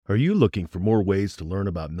Are you looking for more ways to learn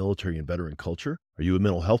about military and veteran culture? Are you a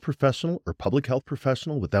mental health professional or public health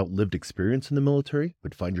professional without lived experience in the military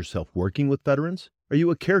but find yourself working with veterans? Are you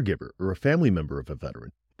a caregiver or a family member of a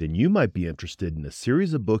veteran? Then you might be interested in a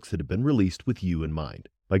series of books that have been released with you in mind.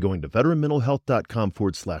 By going to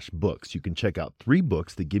veteranmentalhealth.com/books, you can check out 3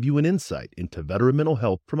 books that give you an insight into veteran mental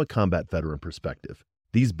health from a combat veteran perspective.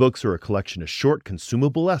 These books are a collection of short,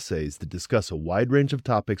 consumable essays that discuss a wide range of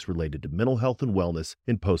topics related to mental health and wellness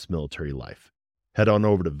in post-military life. Head on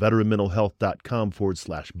over to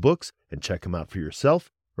veteranmentalhealth.com/books and check them out for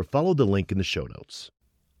yourself, or follow the link in the show notes.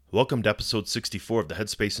 Welcome to episode 64 of the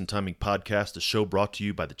Headspace and Timing Podcast, a show brought to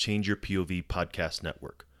you by the Change Your POV Podcast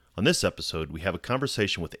Network. On this episode, we have a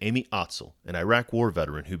conversation with Amy Otzel, an Iraq War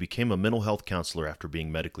veteran who became a mental health counselor after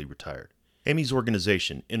being medically retired. Amy's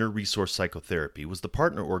organization, Inner Resource Psychotherapy, was the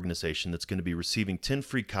partner organization that's going to be receiving 10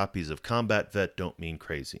 free copies of Combat Vet Don't Mean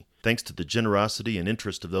Crazy. Thanks to the generosity and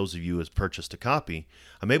interest of those of you who have purchased a copy,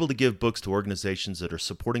 I'm able to give books to organizations that are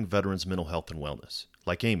supporting veterans' mental health and wellness,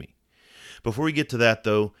 like Amy. Before we get to that,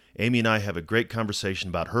 though, Amy and I have a great conversation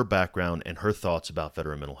about her background and her thoughts about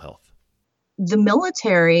veteran mental health. The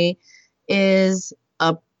military is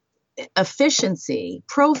a efficiency,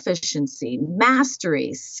 proficiency,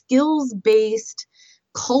 mastery, skills-based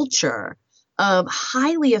culture of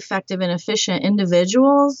highly effective and efficient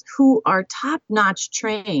individuals who are top-notch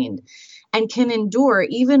trained and can endure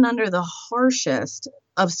even under the harshest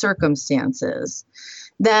of circumstances.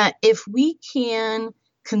 That if we can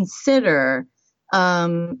consider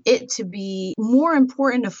it to be more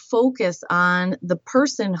important to focus on the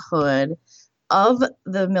personhood of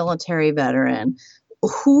the military veteran,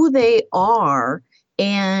 who they are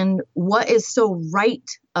and what is so right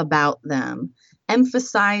about them,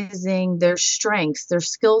 emphasizing their strengths, their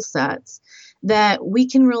skill sets, that we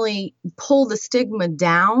can really pull the stigma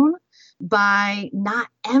down by not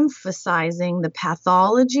emphasizing the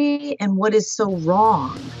pathology and what is so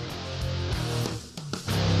wrong.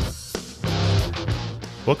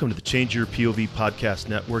 Welcome to the Change Your POV Podcast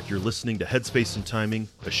Network. You're listening to Headspace and Timing,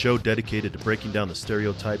 a show dedicated to breaking down the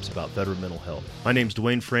stereotypes about veteran mental health. My name's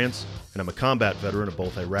Dwayne France, and I'm a combat veteran of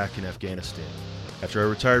both Iraq and Afghanistan. After I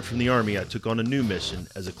retired from the Army, I took on a new mission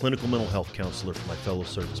as a clinical mental health counselor for my fellow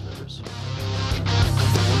service members.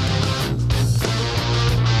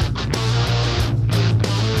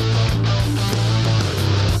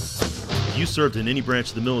 If you served in any branch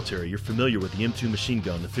of the military, you're familiar with the M2 machine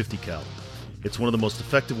gun, the 50 cal. It's one of the most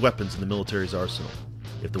effective weapons in the military's arsenal.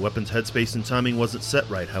 If the weapon's headspace and timing wasn't set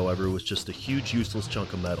right, however, it was just a huge useless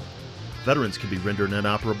chunk of metal. Veterans can be rendered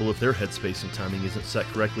inoperable if their headspace and timing isn't set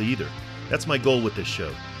correctly either. That's my goal with this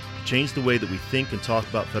show, to change the way that we think and talk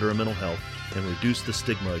about veteran mental health and reduce the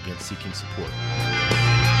stigma against seeking support.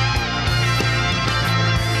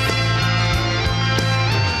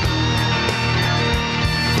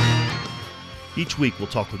 Each week, we'll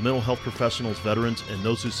talk with mental health professionals, veterans, and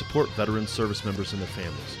those who support veterans, service members, and their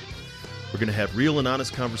families. We're going to have real and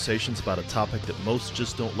honest conversations about a topic that most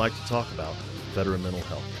just don't like to talk about, veteran mental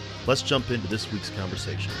health. Let's jump into this week's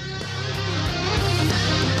conversation.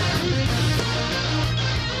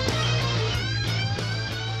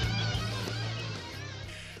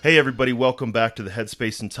 Hey everybody, welcome back to the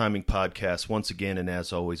Headspace and Timing Podcast once again, and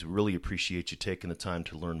as always, we really appreciate you taking the time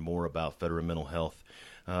to learn more about veteran mental health.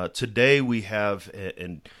 Today we have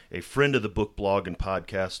a friend of the book blog and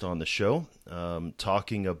podcast on the show,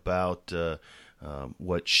 talking about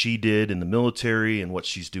what she did in the military and what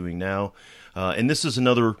she's doing now. And this is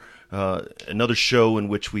another show in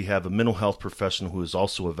which we have a mental health professional who is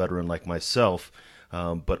also a veteran like myself,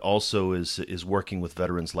 but also is working with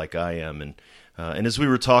veterans like I am. And as we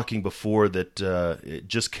were talking before, that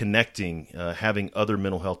just connecting, having other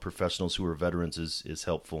mental health professionals who are veterans is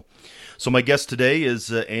helpful. So my guest today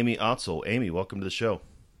is Amy Otzel. Amy, welcome to the show.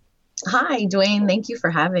 Hi, Dwayne. Thank you for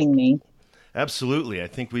having me. Absolutely. I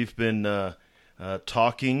think we've been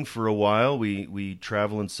talking for a while. We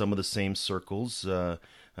travel in some of the same circles.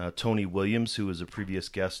 Tony Williams, who was a previous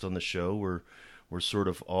guest on the show, we're sort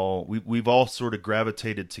of we've all sort of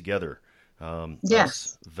gravitated together.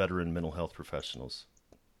 Yes. Veteran mental health professionals.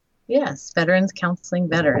 Yes, veterans counseling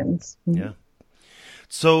veterans. Yeah.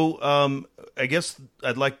 So I guess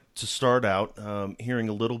I'd like to start out hearing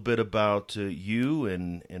a little bit about you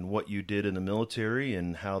and what you did in the military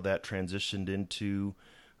and how that transitioned into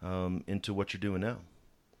what you're doing now.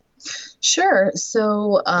 Sure.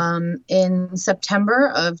 So in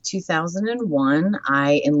September of 2001,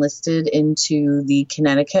 I enlisted into the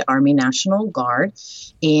Connecticut Army National Guard,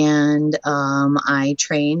 and I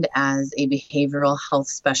trained as a behavioral health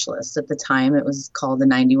specialist. At the time, it was called the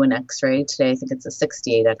 91 X-ray. Today, I think it's a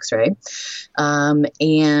 68 X-ray.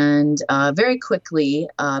 And very quickly,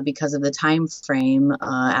 because of the time frame,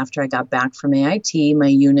 after I got back from AIT, my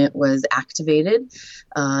unit was activated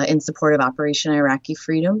in support of Operation Iraqi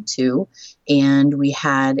Freedom 2. And we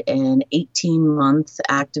had an 18-month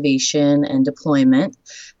activation and deployment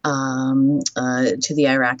to the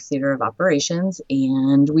Iraq Theater of Operations.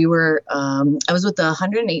 And I was with the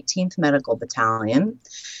 118th Medical Battalion,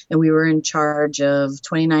 and we were in charge of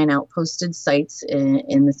 29 outposted sites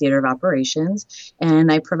in the Theater of Operations.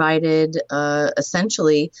 And I provided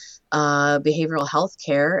essentially behavioral health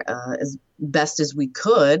care as best as we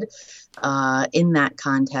could in that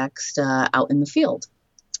context out in the field.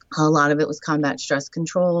 A lot of it was combat stress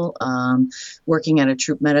control, working at a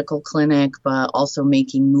troop medical clinic, but also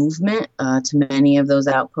making movement to many of those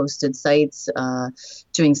outposted sites,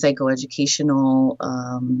 doing psychoeducational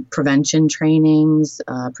prevention trainings,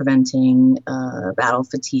 preventing battle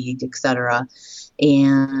fatigue, etc.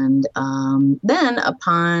 And then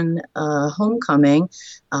upon homecoming,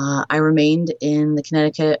 I remained in the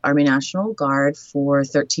Connecticut Army National Guard for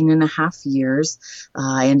 13 and a half years.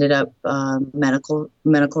 I ended up medical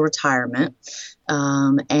retirement.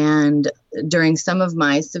 And during some of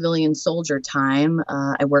my civilian soldier time,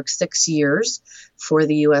 I worked 6 years for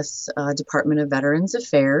the U.S. Department of Veterans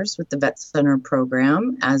Affairs with the Vet Center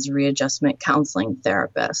program as a readjustment counseling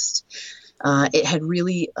therapist. It had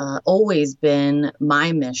really always been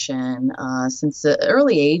my mission since the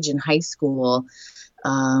early age in high school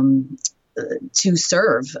to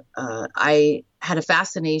serve. I had a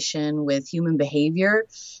fascination with human behavior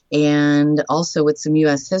and also with some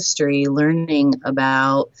U.S. history, learning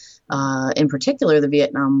about, in particular, the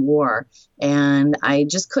Vietnam War. And I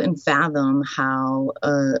just couldn't fathom how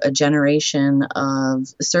a generation of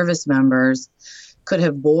service members could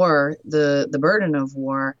have bore the burden of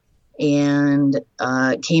war and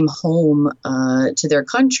came home to their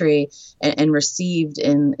country and received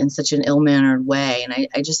in such an ill-mannered way. And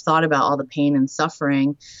I just thought about all the pain and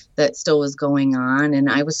suffering that still was going on. And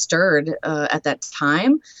I was stirred at that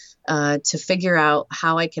time to figure out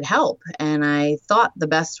how I could help. And I thought the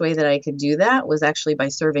best way that I could do that was actually by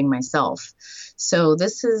serving myself. So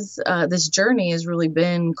this journey has really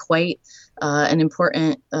been quite an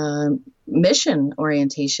important mission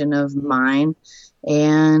orientation of mine.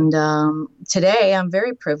 And today I'm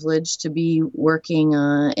very privileged to be working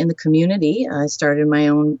in the community. I started my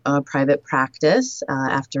own private practice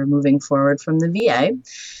after moving forward from the VA.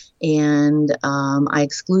 And I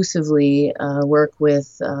exclusively work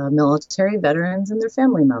with military veterans and their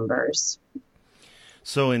family members.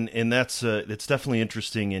 So, and that's it's definitely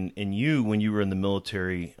interesting. And you, when you were in the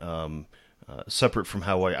military, separate from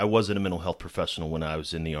how I wasn't a mental health professional when I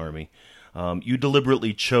was in the Army, you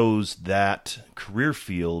deliberately chose that career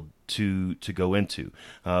field to go into.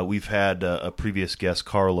 We've had a previous guest,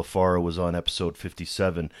 Carl LaFara, was on episode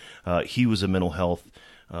 57. He was a mental health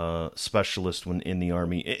specialist when in the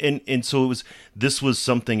Army, and so this was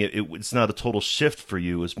something. It's not a total shift for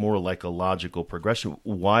you. It's more like a logical progression.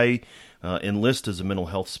 Why enlist as a mental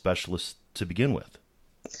health specialist to begin with?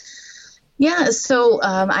 Yeah, so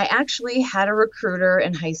I actually had a recruiter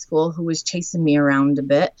in high school who was chasing me around a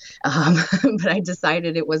bit, but I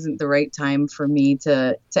decided it wasn't the right time for me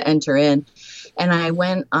to enter in. And I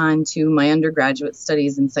went on to my undergraduate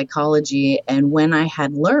studies in psychology, and when I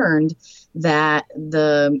had learned that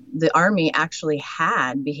the Army actually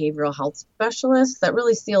had behavioral health specialists, that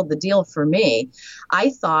really sealed the deal for me.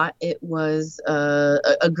 I thought it was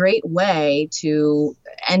a great way to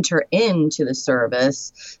enter into the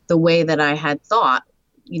service the way that I had thought.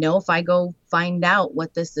 You know, if I go find out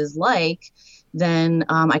what this is like, then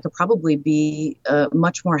I could probably be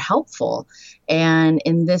much more helpful. And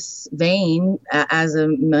in this vein, as a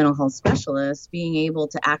mental health specialist, being able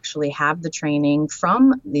to actually have the training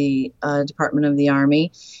from the Department of the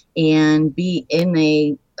Army and be in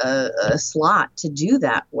a slot to do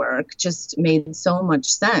that work just made so much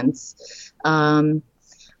sense.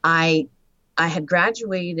 I had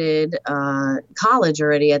graduated college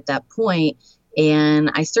already at that point, and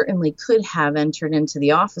I certainly could have entered into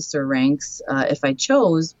the officer ranks if I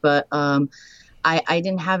chose, but I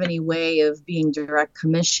didn't have any way of being direct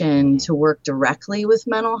commissioned to work directly with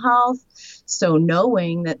mental health. So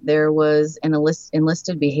knowing that there was an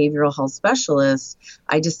enlisted behavioral health specialist,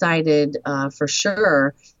 I decided for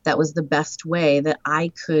sure that was the best way that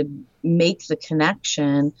I could make the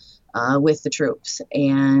connection with the troops.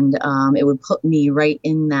 And it would put me right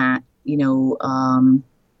in that,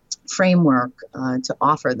 framework to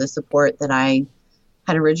offer the support that I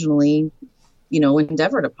had originally,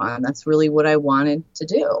 endeavored upon. That's really what I wanted to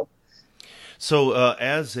do. So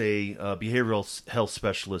as a behavioral health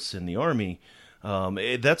specialist in the Army,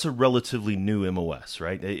 that's a relatively new MOS,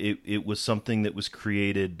 right? It was something that was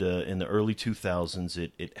created in the early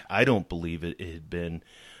 2000s. I don't believe it had been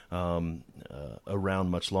around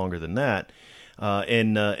much longer than that.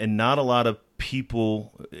 And not a lot of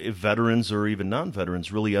people, veterans or even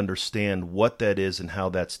non-veterans, really understand what that is and how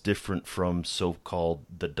that's different from so-called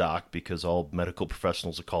the doc, because all medical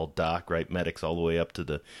professionals are called doc, right? Medics all the way up to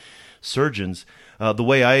the surgeons. The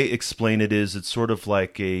way I explain it is it's sort of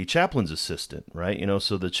like a chaplain's assistant, right?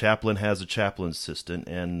 So the chaplain has a chaplain assistant,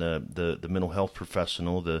 and the mental health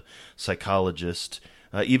professional, the psychologist,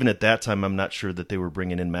 even at that time, I'm not sure that they were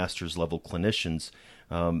bringing in master's level clinicians.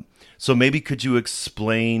 So maybe could you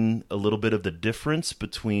explain a little bit of the difference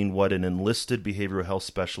between what an enlisted behavioral health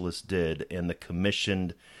specialist did and the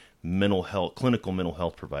commissioned clinical mental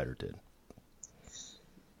health provider did?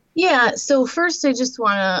 Yeah, so first I just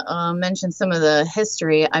want to mention some of the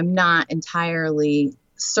history. I'm not entirely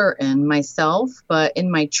certain myself, but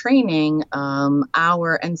in my training,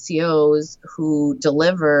 our NCOs who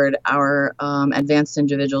delivered our advanced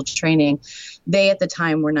individual training, they at the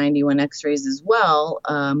time were 91 X-rays as well,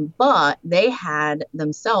 but they had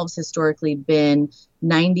themselves historically been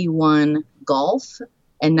 91 Golf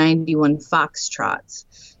and 91 Foxtrots.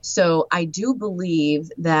 So I do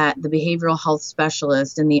believe that the behavioral health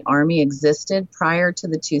specialist in the Army existed prior to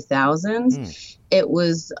the 2000s. It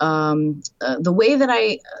was the way that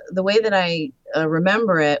I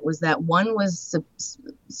remember it was that one was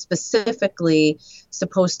specifically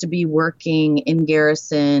supposed to be working in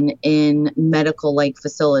garrison in medical-like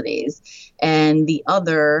facilities, and the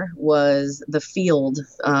other was the field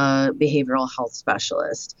behavioral health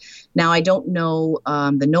specialist. Now, I don't know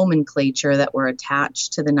the nomenclature that were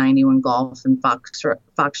attached to the 91 Golf and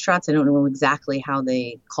Foxtrots. I don't know exactly how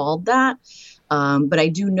they called that. But I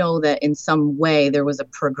do know that in some way there was a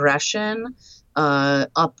progression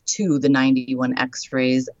up to the 91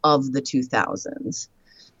 X-rays of the 2000s.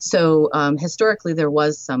 So historically there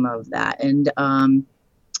was some of that. And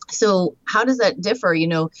so how does that differ?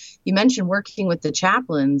 You mentioned working with the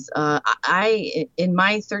chaplains. In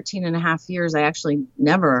my 13 and a half years, I actually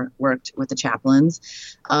never worked with the chaplains.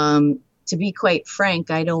 To be quite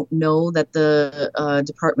frank, I don't know that the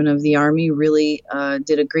Department of the Army really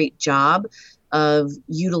did a great job of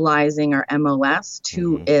utilizing our MOS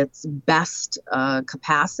to its best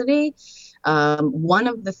capacity. One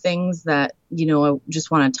of the things that, I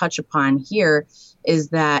just want to touch upon here is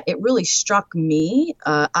that it really struck me.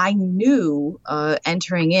 I knew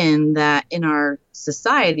entering in that in our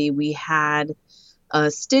society we had a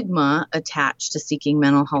stigma attached to seeking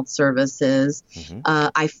mental health services.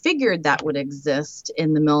 I figured that would exist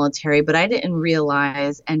in the military, but I didn't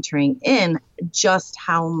realize entering in just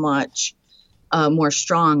how much more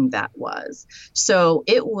strong that was. So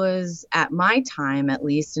it was, at my time at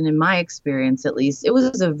least, and in my experience at least, it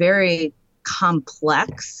was a very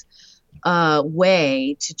complex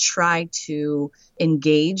way to try to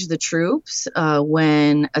engage the troops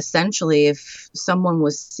when essentially if someone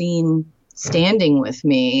was seen standing with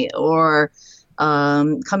me or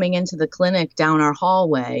coming into the clinic down our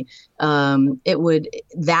hallway,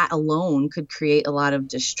 that alone could create a lot of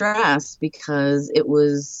distress because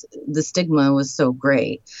the stigma was so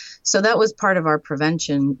great. So that was part of our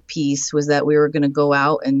prevention piece, was that we were going to go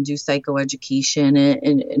out and do psychoeducation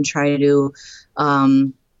and try to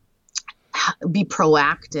be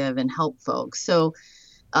proactive and help folks. So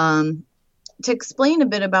to explain a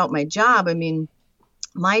bit about my job,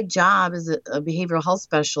 my job as a behavioral health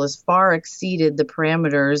specialist far exceeded the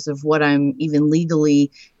parameters of what I'm even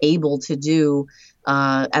legally able to do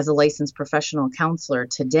as a licensed professional counselor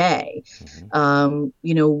today.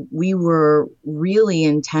 We were really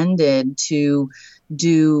intended to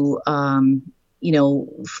do,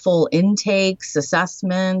 full intakes,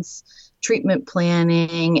 assessments, treatment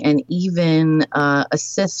planning, and even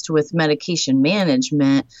assist with medication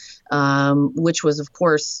management, which was, of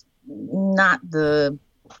course, not the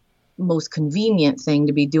most convenient thing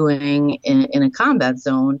to be doing in a combat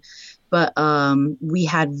zone, but we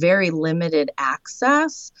had very limited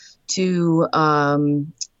access to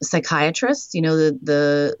psychiatrists,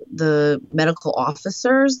 the medical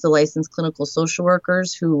officers, the licensed clinical social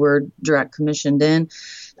workers who were direct commissioned in.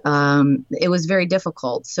 It was very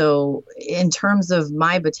difficult. So in terms of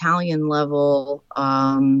my battalion level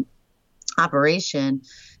operation,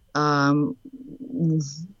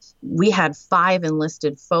 we had 5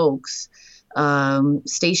 enlisted folks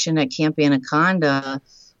stationed at Camp Anaconda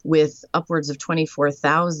with upwards of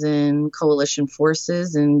 24,000 coalition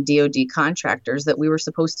forces and DoD contractors that we were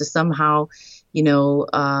supposed to somehow,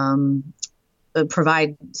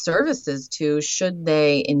 provide services to should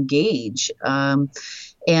they engage.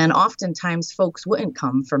 And oftentimes folks wouldn't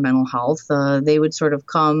come for mental health. They would sort of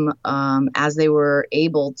come as they were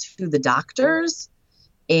able to the doctors.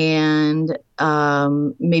 And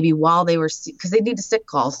maybe while they were, because they need a sick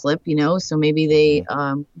call slip, so maybe they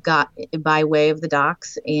got by way of the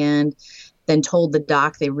docs and then told the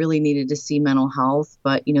doc they really needed to see mental health,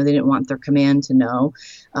 but, they didn't want their command to know.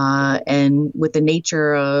 And with the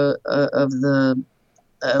nature of the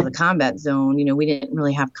combat zone, we didn't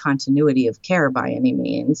really have continuity of care by any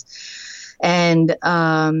means. And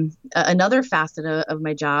another facet of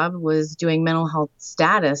my job was doing mental health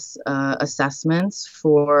status assessments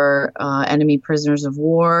for enemy prisoners of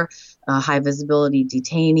war, high visibility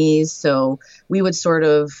detainees. So we would sort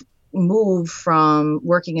of move from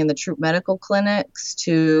working in the troop medical clinics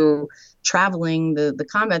to traveling the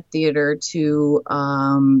combat theater to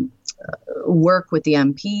work with the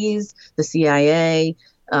MPs, the CIA,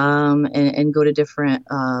 and go to different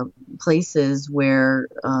places where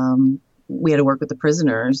we had to work with the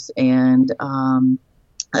prisoners and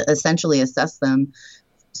essentially assess them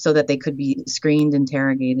so that they could be screened,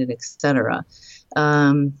 interrogated, etc.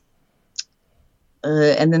 And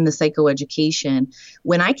then the psychoeducation.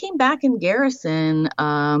 When I came back in garrison,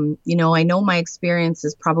 I know my experience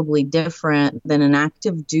is probably different than an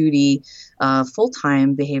active duty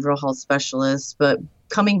full-time behavioral health specialist, but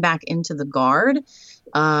coming back into the Guard,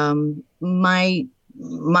 my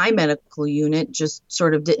medical unit just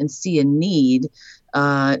sort of didn't see a need,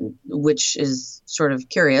 which is sort of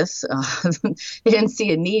curious. They didn't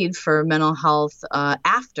see a need for mental health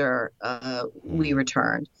after we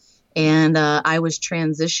returned. And I was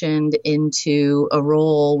transitioned into a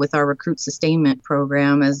role with our recruit sustainment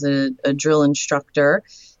program as a drill instructor.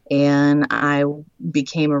 And I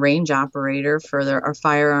became a range operator for our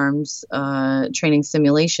firearms training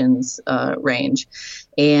simulations range.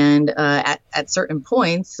 And at certain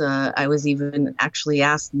points, I was even actually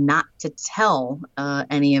asked not to tell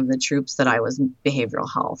any of the troops that I was behavioral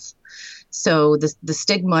health. So the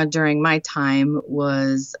stigma during my time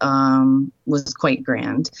was quite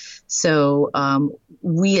grand. So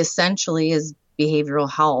we essentially, as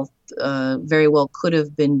behavioral health, very well could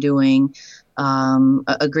have been doing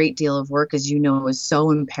a great deal of work, as is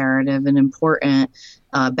so imperative and important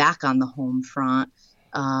back on the home front.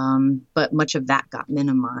 But much of that got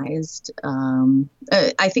minimized.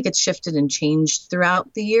 I think it's shifted and changed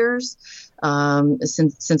throughout the years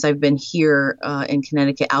since I've been here in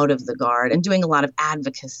Connecticut out of the Guard and doing a lot of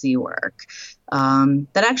advocacy work. That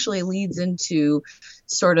actually leads into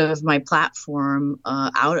sort of my platform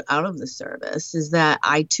out of the service, is that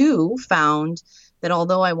I too found that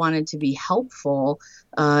although I wanted to be helpful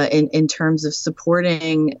in terms of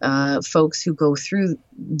supporting folks who go through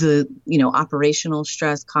the operational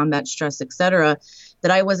stress, combat stress, et cetera,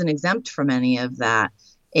 that I wasn't exempt from any of that.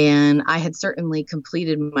 And I had certainly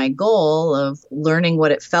completed my goal of learning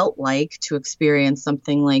what it felt like to experience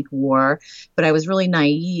something like war, but I was really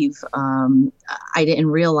naive. I didn't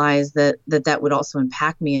realize that would also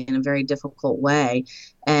impact me in a very difficult way,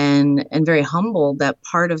 and very humbled that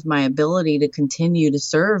part of my ability to continue to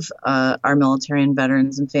serve our military and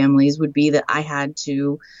veterans and families would be that I had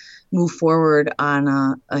to move forward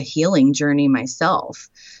on a healing journey myself.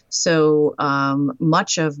 So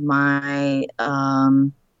much of my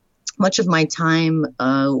time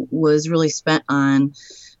was really spent on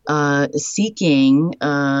seeking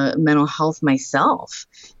mental health myself.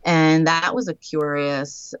 And that was a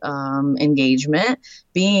curious engagement,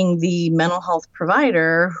 being the mental health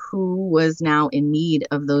provider who was now in need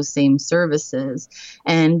of those same services.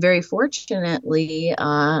 And very fortunately,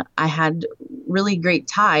 I had really great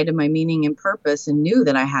tie to my meaning and purpose, and knew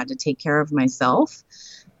that I had to take care of myself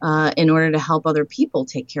in order to help other people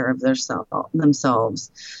take care of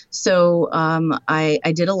themselves. So I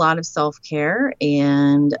did a lot of self-care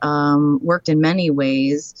and worked in many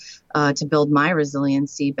ways to build my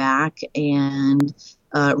resiliency back and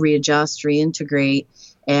readjust, reintegrate.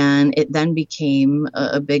 And it then became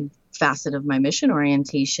a big facet of my mission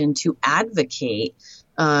orientation to advocate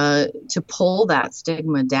to pull that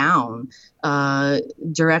stigma down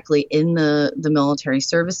directly in the military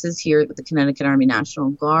services here with the Connecticut Army National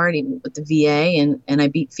Guard, even with the VA, and I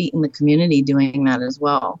beat feet in the community doing that as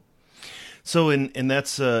well. So, and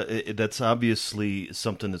that's obviously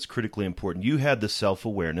something that's critically important. You had the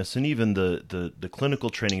self-awareness and even the clinical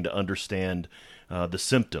training to understand the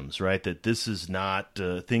symptoms, right? That this is not,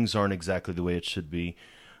 things aren't exactly the way it should be.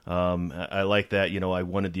 I like that. I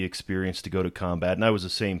wanted the experience to go to combat, and I was the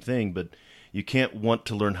same thing, but you can't want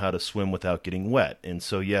to learn how to swim without getting wet. And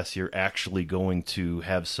so, yes, you're actually going to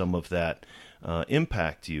have some of that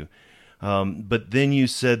impact you. But then you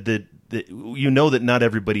said that that not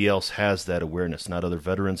everybody else has that awareness. Not other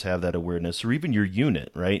veterans have that awareness, or even your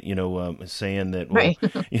unit, right? Saying that, well,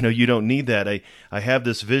 Right. you don't need that. I have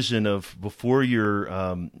this vision of before you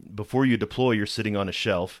deploy, you're sitting on a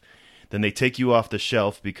shelf. Then they take you off the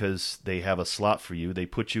shelf because they have a slot for you. They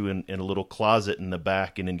put you in a little closet in the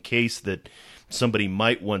back, and in case that somebody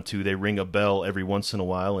might want to, they ring a bell every once in a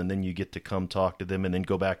while, and then you get to come talk to them and then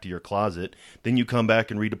go back to your closet. Then you come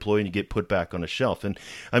back and redeploy, and you get put back on a shelf. And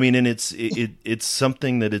I mean, and it's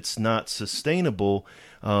something that it's not sustainable,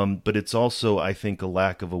 but it's also, I think, a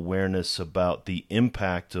lack of awareness about the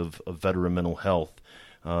impact of veteran mental health.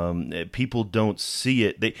 People don't see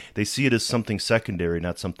it. They see it as something secondary,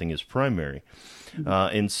 not something as primary.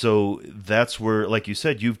 And so that's where, like you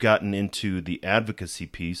said, you've gotten into the advocacy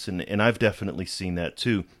piece, and I've definitely seen that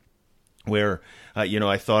too, where,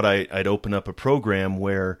 I thought I'd open up a program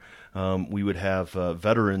where we would have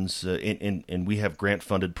veterans, and we have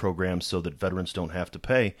grant-funded programs so that veterans don't have to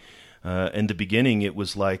pay. In the beginning, it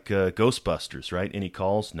was like Ghostbusters, right? Any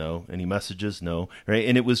calls? No. Any messages? No. Right?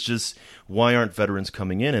 And it was just, why aren't veterans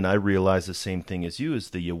coming in? And I realized the same thing as you, is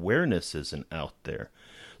the awareness isn't out there.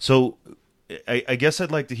 So I guess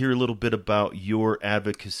I'd like to hear a little bit about your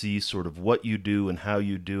advocacy, sort of what you do and how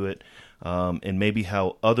you do it, and maybe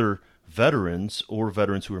how other veterans or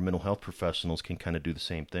veterans who are mental health professionals can kind of do the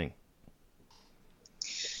same thing.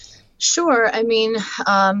 Sure. I mean,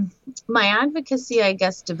 my advocacy, I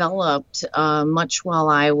guess, developed much while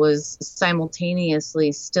I was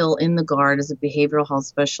simultaneously still in the Guard as a behavioral health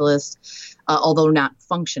specialist, although not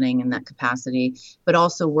functioning in that capacity, but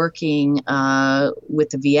also working with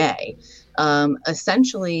the VA.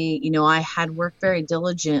 Essentially, I had worked very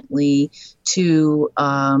diligently to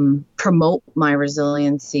promote my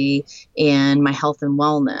resiliency and my health and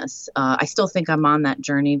wellness. I still think I'm on that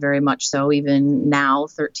journey very much so, even now,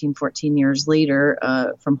 13, 14 years later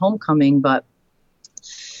from homecoming. But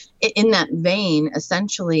in that vein,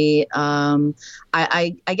 essentially,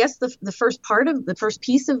 I guess the first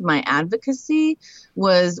piece of my advocacy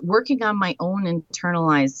was working on my own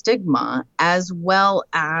internalized stigma, as well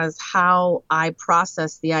as how I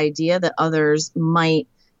process the idea that others might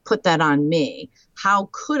put that on me. How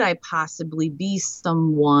could I possibly be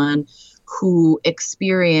someone who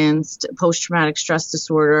experienced post-traumatic stress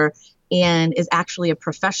disorder and is actually a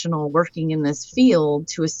professional working in this field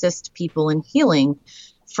to assist people in healing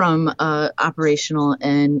from operational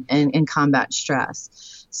and combat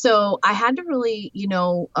stress? So I had to really,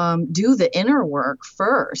 do the inner work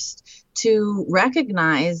first to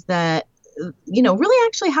recognize that, really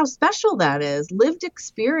actually how special that is. Lived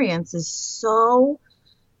experience is so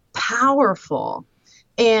powerful.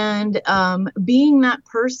 And being that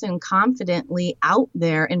person confidently out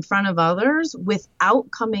there in front of others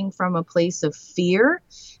without coming from a place of fear,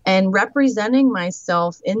 and representing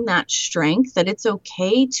myself in that strength, that it's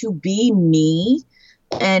okay to be me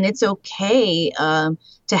and it's okay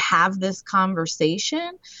to have this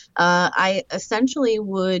conversation. I essentially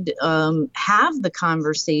would have the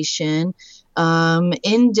conversation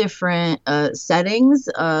in different settings,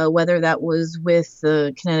 whether that was with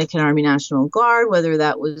the Connecticut Army National Guard, whether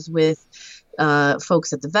that was with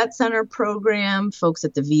folks at the Vet Center program, folks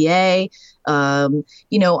at the VA.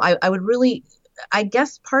 I would really, I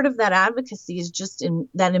guess part of that advocacy is just in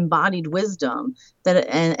that embodied wisdom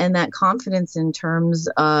and that confidence in terms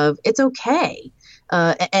of it's okay.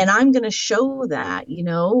 And I'm going to show that,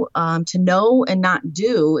 to know and not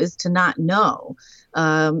do is to not know.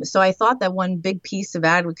 So I thought that one big piece of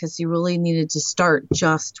advocacy really needed to start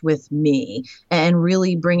just with me and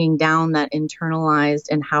really bringing down that internalized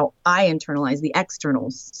and how I internalize the external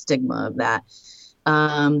stigma of that.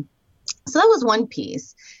 So that was one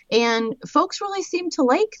piece. And folks really seem to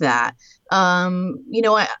like that.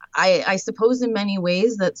 I suppose in many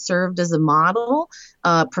ways that served as a model.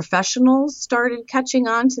 Professionals started catching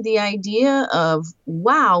on to the idea of,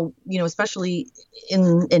 wow, especially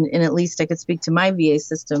in at least I could speak to my VA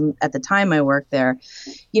system at the time I worked there.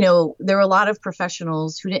 There were a lot of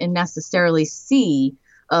professionals who didn't necessarily see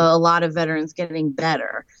a lot of veterans getting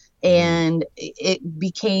better. And it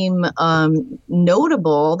became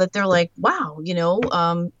notable that they're like, wow,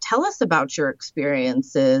 tell us about your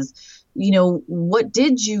experiences. What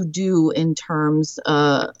did you do in terms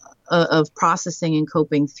of processing and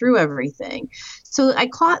coping through everything? So I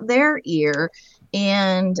caught their ear.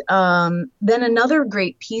 And then another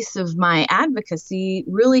great piece of my advocacy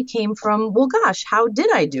really came from, well, gosh, how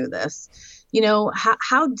did I do this?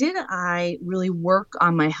 How did I really work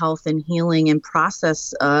on my health and healing and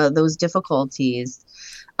process those difficulties?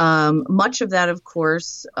 Much of that, of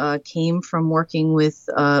course, came from working with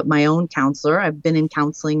my own counselor. I've been in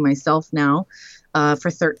counseling myself now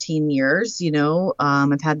for 13 years.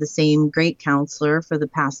 I've had the same great counselor for the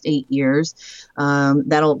past 8 years.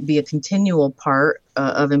 That'll be a continual part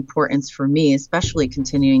of importance for me, especially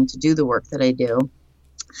continuing to do the work that I do.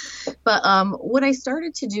 But what I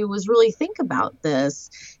started to do was really think about this,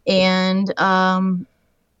 and I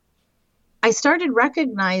started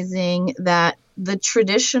recognizing that the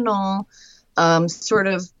traditional I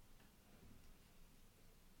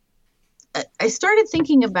started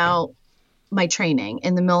thinking about my training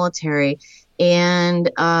in the military, and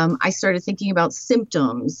I started thinking about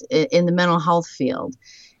symptoms in the mental health field.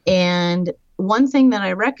 And one thing that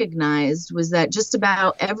I recognized was that just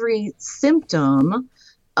about every symptom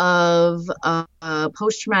of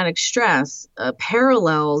post-traumatic stress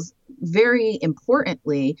parallels very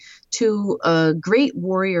importantly to a great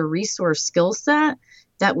warrior resource skill set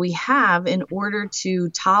that we have in order to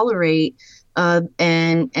tolerate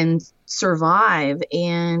and survive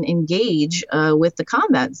and engage with the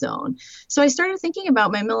combat zone. So I started thinking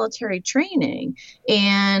about my military training,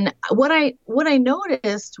 and what I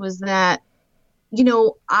noticed was that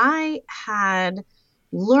I had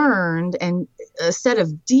learned a set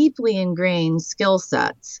of deeply ingrained skill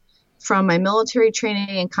sets from my military training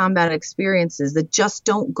and combat experiences that just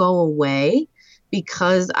don't go away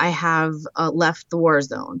because I have left the war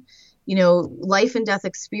zone. Life and death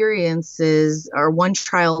experiences are one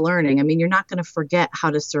trial learning. I mean, you're not going to forget how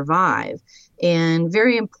to survive. And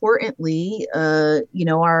very importantly,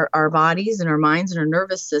 our bodies and our minds and our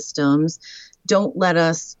nervous systems don't let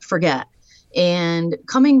us forget. And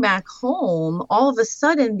coming back home, all of a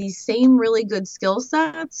sudden, these same really good skill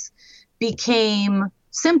sets became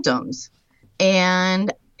symptoms.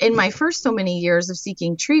 And in my first so many years of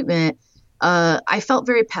seeking treatment, I felt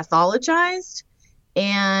very pathologized,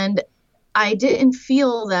 and I didn't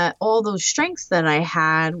feel that all those strengths that I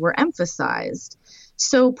had were emphasized.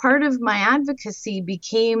 So part of my advocacy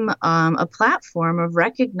became a platform of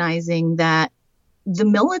recognizing that the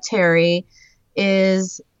military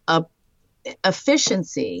is a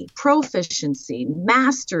efficiency, proficiency,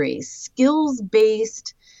 mastery,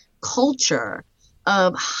 skills-based culture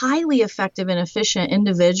of highly effective and efficient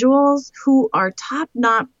individuals who are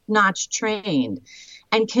top-notch trained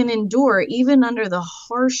and can endure even under the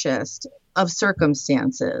harshest of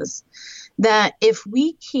circumstances. That if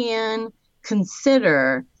we can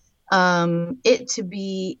consider it to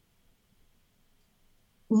be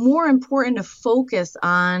more important to focus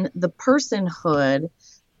on the personhood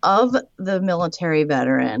of the military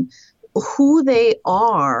veteran, who they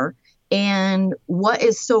are, and what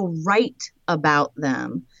is so right about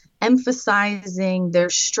them, emphasizing their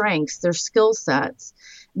strengths, their skill sets,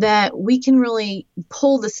 that we can really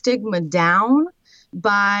pull the stigma down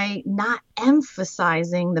by not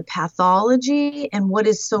emphasizing the pathology and what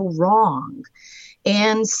is so wrong.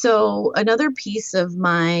 And so another piece of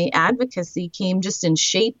my advocacy came just in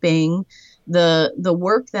shaping the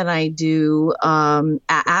work that I do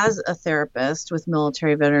as a therapist with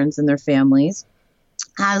military veterans and their families,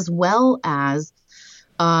 as well as,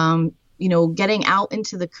 getting out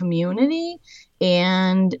into the community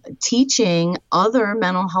and teaching other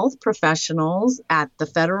mental health professionals at the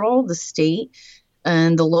federal, the state,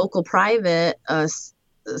 and the local private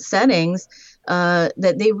settings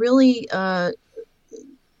that they really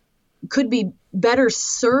could be better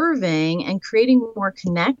serving and creating more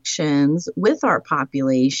connections with our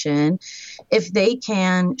population if they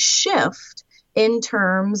can shift in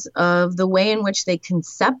terms of the way in which they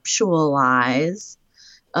conceptualize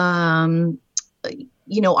our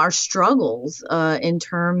struggles in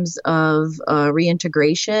terms of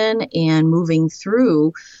reintegration and moving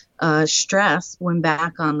through stress when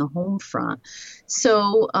back on the home front.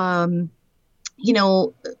 So,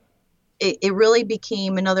 it really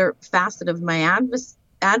became another facet of my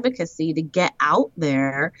advocacy to get out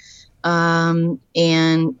there and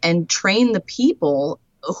train the people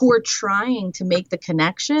who are trying to make the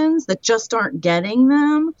connections that just aren't getting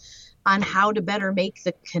them on how to better make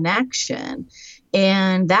the connection.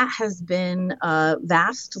 And that has been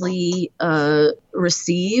vastly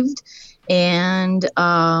received and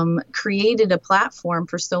created a platform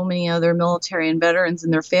for so many other military and veterans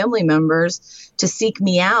and their family members to seek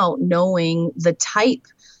me out, knowing the type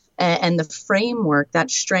and the framework,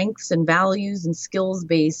 that strengths and values and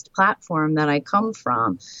skills-based platform that I come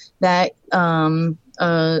from, that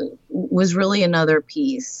was really another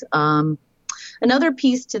piece. Another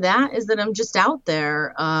piece to that is that I'm just out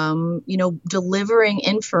there, delivering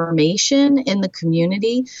information in the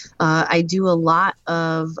community. I do a lot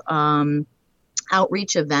of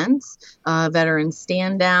outreach events, veteran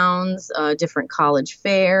stand downs, different college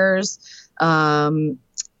fairs,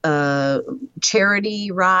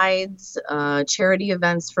 charity rides, charity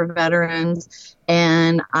events for veterans.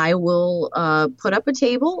 And I will put up a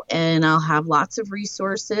table and I'll have lots of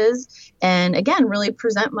resources. And again, really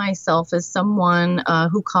present myself as someone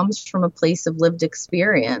who comes from a place of lived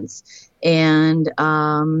experience. And,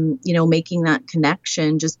 making that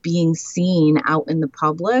connection, just being seen out in the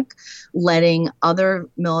public, letting other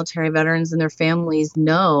military veterans and their families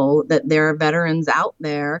know that there are veterans out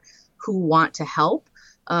there who want to help.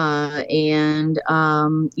 It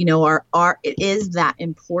is that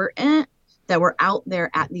important that we're out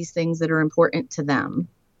there at these things that are important to them.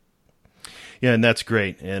 Yeah, and that's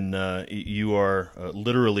great. And you are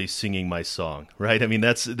literally singing my song, right? I mean,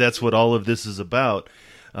 that's what all of this is about.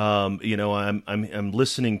 I'm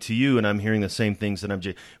listening to you, and I'm hearing the same things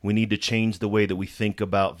that we need to change the way that we think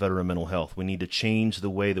about veteran mental health. We need to change the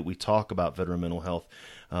way that we talk about veteran mental health,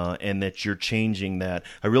 and that you're changing that.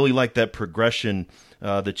 I really like that progression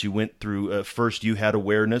that you went through. First, you had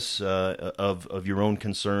awareness of your own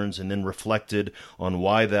concerns, and then reflected on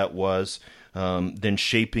why that was. Then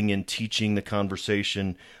shaping and teaching the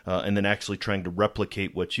conversation, and then actually trying to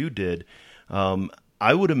replicate what you did.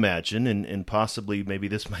 I would imagine, and possibly maybe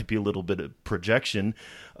this might be a little bit of projection,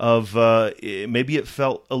 of maybe it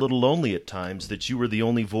felt a little lonely at times that you were the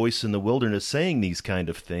only voice in the wilderness saying these kind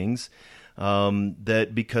of things.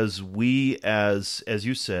 That because we, as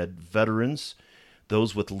you said, veterans,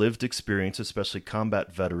 those with lived experience, especially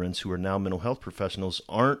combat veterans who are now mental health professionals,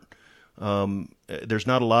 aren't. There's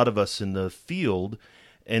not a lot of us in the field,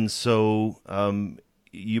 and so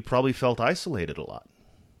you probably felt isolated a lot.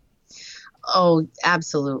 Oh,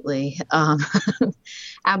 absolutely.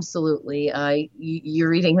 Absolutely. You're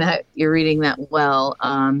reading that. You're reading that well.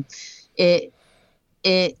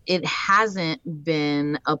 It hasn't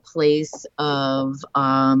been a place of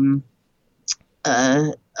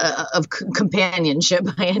companionship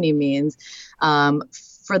by any means.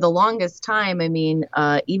 For the longest time, I mean,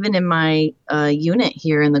 even in my unit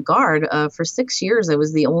here in the Guard, for 6 years, I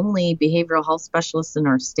was the only behavioral health specialist in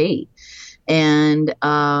our state. And there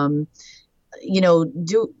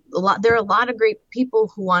are a lot of great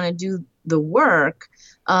people who want to do the work.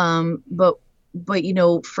 But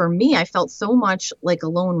for me, I felt so much like a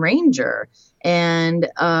lone ranger, and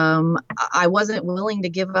I wasn't willing to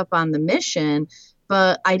give up on the mission,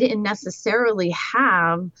 but I didn't necessarily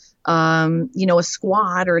have, a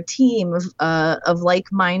squad or a team of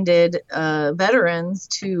like-minded veterans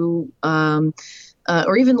or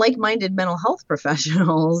even like-minded mental health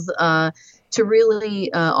professionals to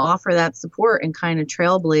really offer that support and kind of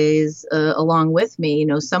trailblaze along with me.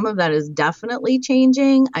 Some of that is definitely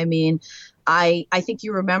changing. I mean, I think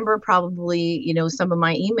you remember probably, some of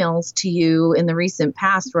my emails to you in the recent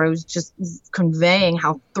past where I was just conveying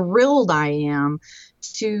how thrilled I am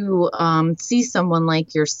to see someone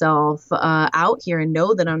like yourself out here and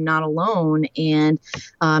know that I'm not alone. And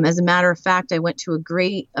as a matter of fact, I went to a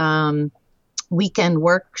great weekend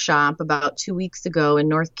workshop about 2 weeks ago in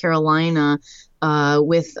North Carolina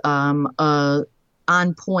with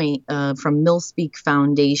On Point from Millspeak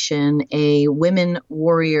Foundation, a women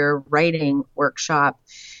warrior writing workshop.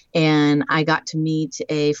 And I got to meet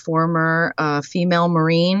a former female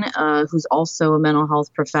Marine who's also a mental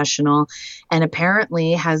health professional, and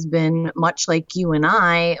apparently has been much like you and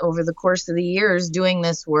I over the course of the years doing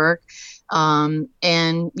this work. And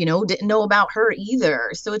didn't know about her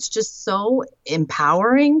either. So it's just so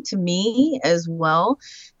empowering to me as well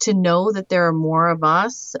to know that there are more of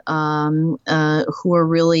us who are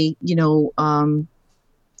really,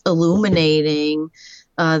 illuminating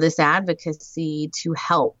this advocacy to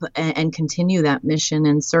help and continue that mission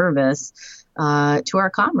and service to our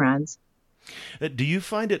comrades. Do you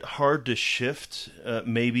find it hard to shift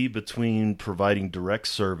maybe between providing direct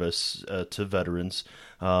service to veterans?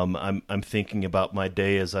 I'm thinking about my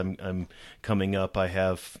day as I'm coming up. I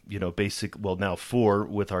have, now 4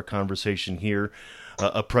 with our conversation here,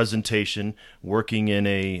 a presentation, working in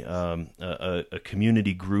a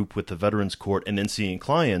community group with the Veterans Court, and then seeing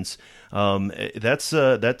clients.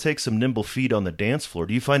 That takes some nimble feet on the dance floor.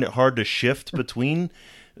 Do you find it hard to shift between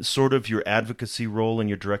sort of your advocacy role and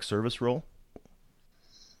your direct service role?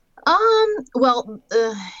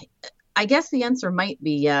 I guess the answer might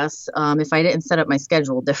be yes, if I didn't set up my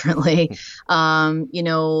schedule differently.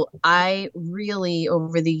 I really,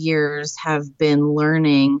 over the years, have been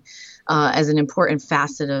learning as an important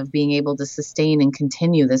facet of being able to sustain and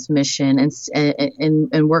continue this mission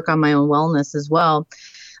and work on my own wellness as well.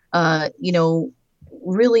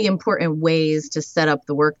 Really important ways to set up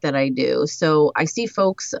the work that I do. So I see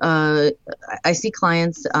I see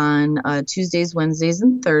clients on Tuesdays, Wednesdays,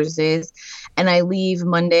 and Thursdays, and I leave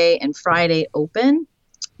Monday and Friday open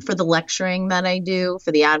for the lecturing that I do,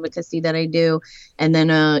 for the advocacy that I do. And then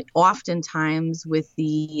oftentimes with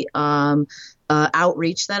the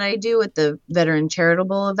outreach that I do at the veteran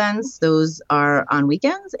charitable events, those are on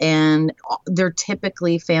weekends and they're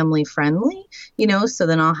typically family friendly, so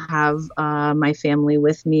then I'll have my family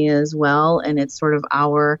with me as well. And it's sort of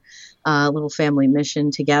our little family mission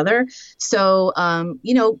together. So,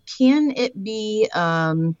 can it be,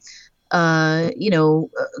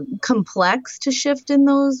 complex to shift in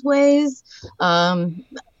those ways?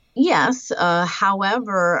 Yes.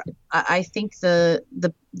 However, I think the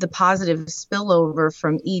positive spillover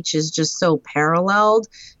from each is just so paralleled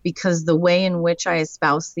because the way in which I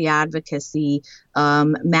espouse the advocacy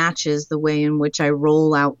matches the way in which I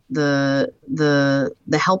roll out the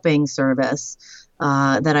helping service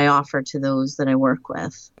that I offer to those that I work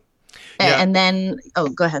with. Yeah. And then,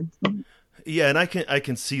 go ahead. Yeah, and I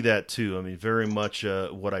can see that too. I mean, very much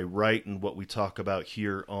what I write and what we talk about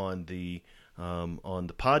here on the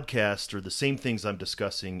podcast are the same things I'm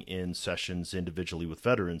discussing in sessions individually with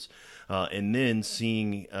veterans, and then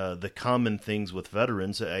seeing the common things with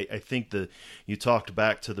veterans. I think you talked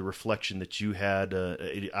back to the reflection that you had.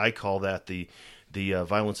 I call that the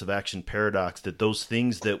violence of action paradox, that those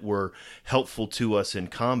things that were helpful to us in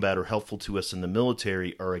combat or helpful to us in the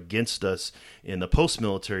military are against us in the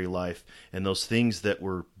post-military life, and those things that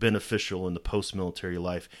were beneficial in the post-military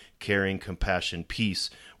life, caring, compassion, peace,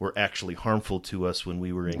 were actually harmful to us when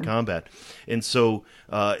we were in combat. And so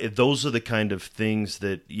those are the kind of things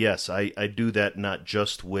that, yes, I do that not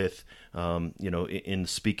just with, in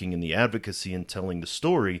speaking in the advocacy and telling the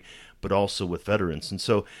story, but also with veterans. And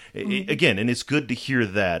so, again, and it's good to hear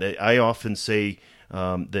that. I often say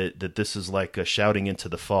that this is like shouting into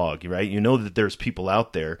the fog, right? You know that there's people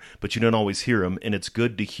out there, but you don't always hear them. And it's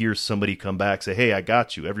good to hear somebody come back, say, hey, I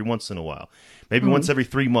got you, every once in a while. Maybe once every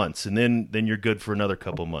 3 months, and then you're good for another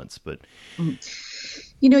couple months. But in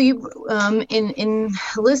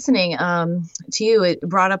listening to you, it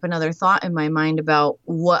brought up another thought in my mind about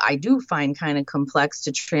what I do find kind of complex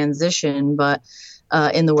to transition, but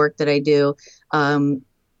in the work that I do.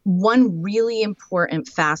 One really important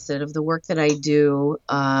facet of the work that I do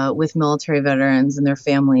with military veterans and their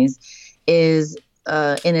families is,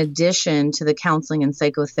 in addition to the counseling and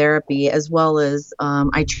psychotherapy, as well as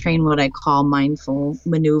I train what I call mindful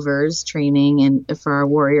maneuvers training and for our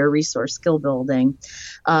warrior resource skill building.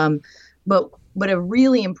 But a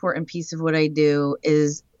really important piece of what I do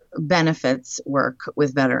is benefits work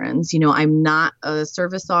with veterans. I'm not a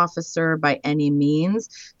service officer by any means,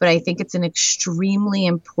 but I think it's an extremely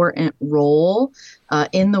important role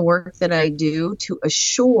in the work that I do to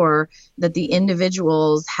assure that the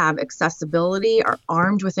individuals have accessibility, are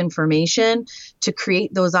armed with information to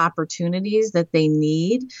create those opportunities that they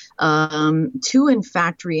need to, in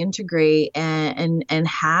fact, reintegrate and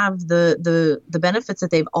have the benefits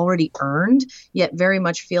that they've already earned, yet very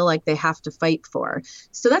much feel like they have to fight for.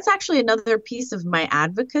 So that's actually another piece of my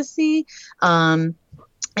advocacy.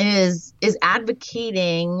 Is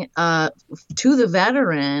advocating to the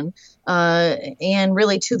veteran and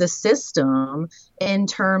really to the system in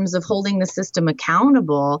terms of holding the system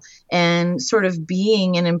accountable and sort of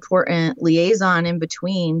being an important liaison in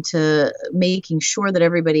between to making sure that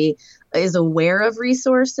everybody is aware of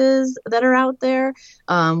resources that are out there,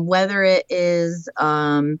 whether it is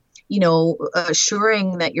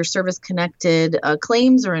assuring that your service-connected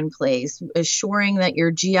claims are in place, assuring that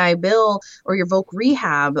your GI Bill or your VOC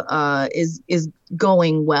rehab is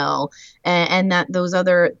going well, and that those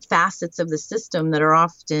other facets of the system that are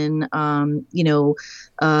often,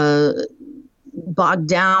 bogged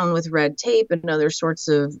down with red tape and other sorts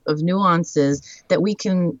of nuances, that we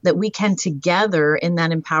can together in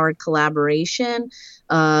that empowered collaboration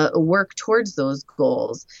work towards those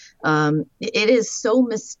goals. It is so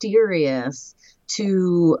mysterious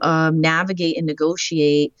to navigate and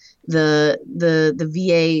negotiate the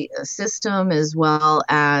VA system, as well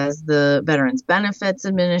as the Veterans Benefits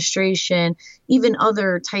Administration, even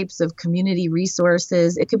other types of community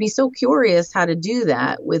resources. It could be so curious how to do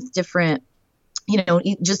that with different,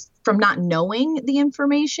 just from not knowing the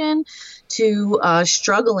information to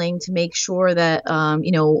struggling to make sure that,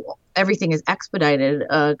 everything is expedited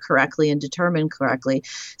correctly and determined correctly.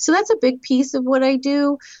 So that's a big piece of what I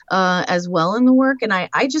do as well in the work. And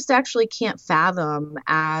I just actually can't fathom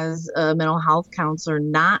as a mental health counselor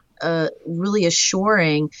not really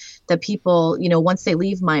assuring that people, once they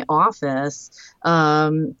leave my office,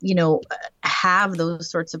 have those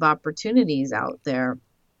sorts of opportunities out there.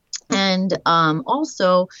 And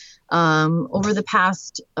also, over the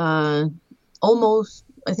past almost,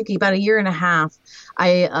 I think about a year and a half,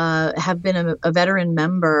 I have been a veteran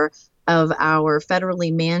member of our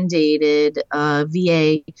federally mandated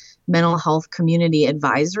VA Mental Health Community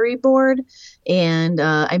Advisory Board. And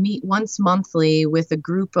I meet once monthly with a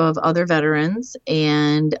group of other veterans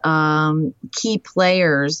and key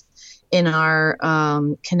players in our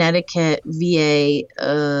Connecticut VA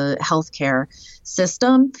healthcare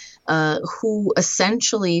system, who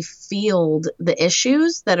essentially field the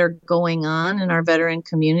issues that are going on in our veteran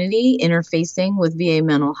community interfacing with VA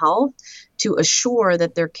mental health to assure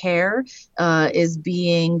that their care is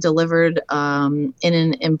being delivered in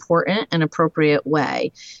an important and appropriate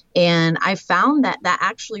way. And I found that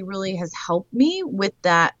actually really has helped me with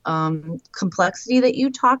that complexity that you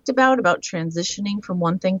talked about transitioning from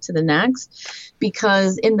one thing to the next.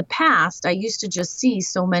 Because in the past, I used to just see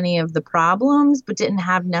so many of the problems, but didn't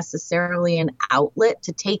have necessarily an outlet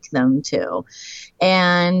to take them to.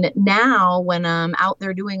 And now when I'm out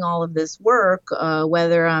there doing all of this work,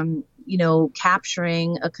 whether I'm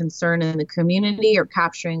capturing a concern in the community or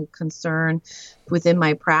capturing concern within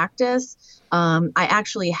my practice, I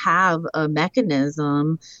actually have a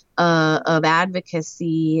mechanism of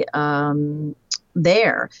advocacy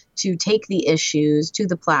there to take the issues to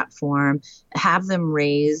the platform, have them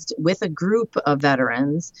raised with a group of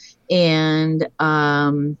veterans, and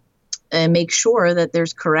make sure that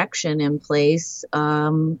there's correction in place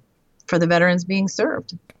for the veterans being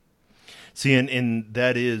served. See, and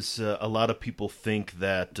that is a lot of people think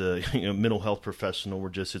that mental health professional,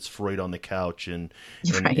 it's Freud on the couch and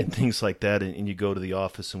things like that, and you go to the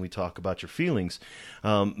office and we talk about your feelings,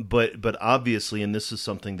 but obviously, and this is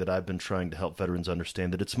something that I've been trying to help veterans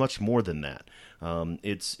understand, that it's much more than that.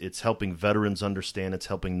 It's helping veterans understand, it's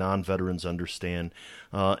helping non-veterans understand,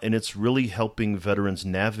 and it's really helping veterans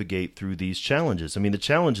navigate through these challenges. I mean, the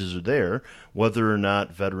challenges are there, whether or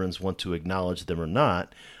not veterans want to acknowledge them or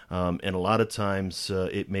not. And a lot of times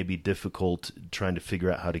it may be difficult trying to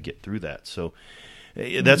figure out how to get through that. So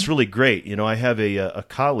that's really great. I have a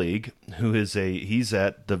colleague who he's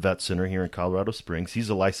at the Vet Center here in Colorado Springs. He's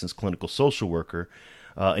a licensed clinical social worker.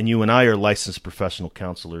 And you and I are licensed professional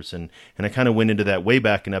counselors. And I kind of went into that way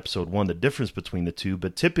back in episode 1, the difference between the two.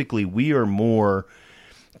 But typically we are more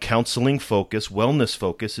counseling focused, wellness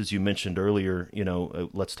focused, as you mentioned earlier.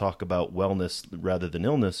 Let's talk about wellness rather than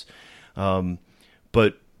illness.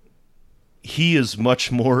 But he is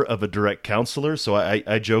much more of a direct counselor. So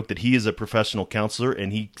I joke that he is a professional counselor,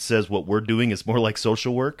 and he says what we're doing is more like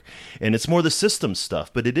social work, and it's more the system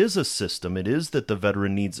stuff. But it is a system. It is that the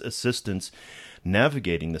veteran needs assistance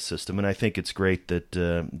navigating the system, and I think it's great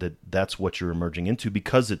that that's what you're emerging into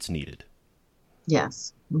because it's needed.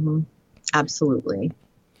 Yes, absolutely.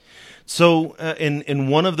 So, and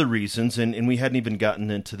one of the reasons, and we hadn't even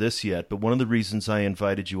gotten into this yet, but one of the reasons I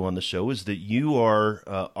invited you on the show is that you are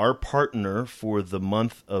our partner for the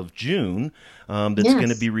month of June that's going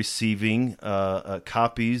to be receiving free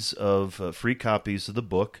copies of the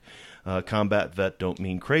book, Combat Vet Don't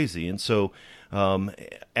Mean Crazy. And so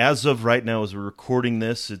as of right now, as we're recording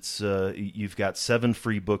this, you've got 7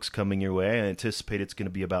 free books coming your way. I anticipate it's going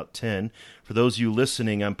to be about 10. For those of you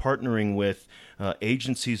listening, I'm partnering with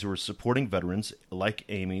agencies who are supporting veterans, like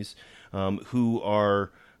Amy's, who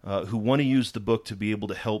want to use the book to be able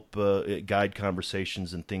to help guide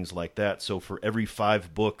conversations and things like that. So for every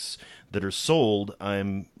 5 books that are sold,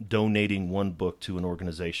 I'm donating 1 book to an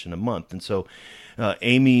organization a month. And so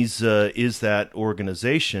Amy's is that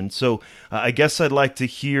organization. So I guess I'd like to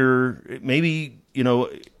hear maybe,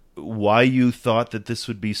 why you thought that this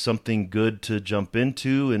would be something good to jump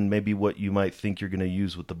into, and maybe what you might think you're going to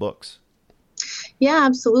use with the books. Yeah,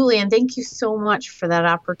 absolutely. And thank you so much for that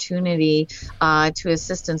opportunity to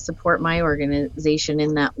assist and support my organization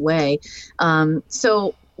in that way.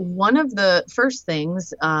 So one of the first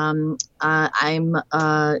things, I'm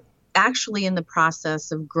actually in the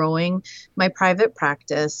process of growing my private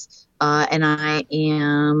practice. And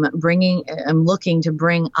I'm looking to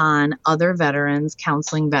bring on other veterans,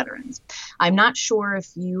 counseling veterans. I'm not sure if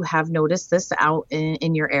you have noticed this out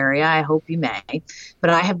in your area. I hope you may. But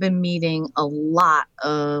I have been meeting a lot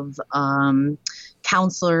of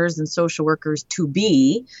counselors and social workers to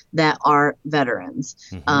be that are veterans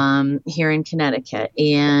here in Connecticut.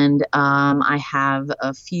 And I have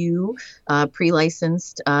a few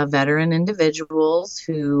pre-licensed veteran individuals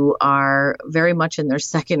who are very much in their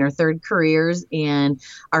second or third careers and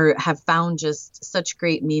have found just such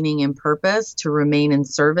great meaning and purpose to remain in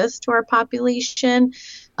service to our population,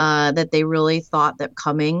 that they really thought that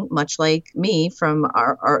coming, much like me, from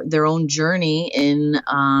their own journey in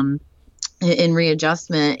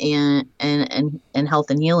readjustment and health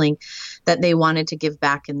and healing, that they wanted to give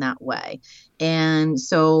back in that way. And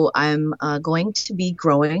so I'm going to be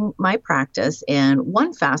growing my practice. And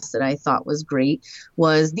one facet I thought was great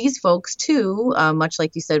was these folks too, much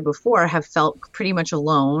like you said before, have felt pretty much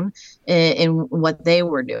alone in what they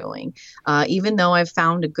were doing. Even though I've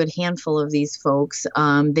found a good handful of these folks,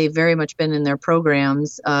 they've very much been in their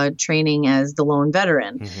programs training as the lone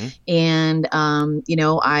veteran. And,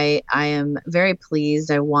 I am very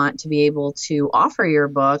pleased. I want to be able to offer your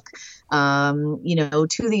book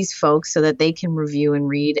to these folks so that they can review and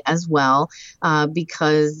read as well,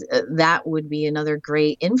 because that would be another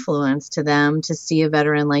great influence to them to see a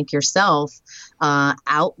veteran like yourself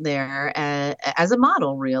out there as a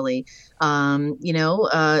model, really.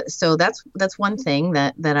 So that's one thing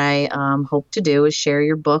that I hope to do, is share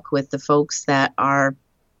your book with the folks that are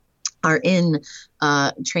in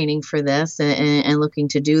training for this and looking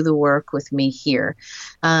to do the work with me here.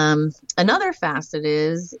 Another facet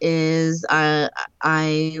is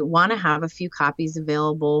I want to have a few copies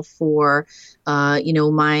available for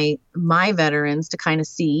my veterans to kind of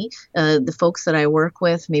see the folks that I work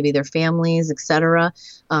with, maybe their families, etc.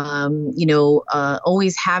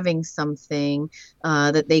 Always having something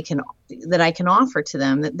that I can offer to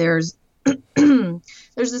them. That there's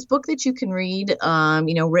this book that you can read,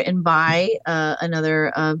 written by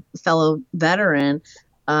another fellow veteran,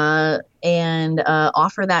 and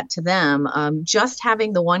offer that to them. Just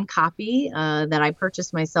having the one copy that I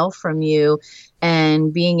purchased myself from you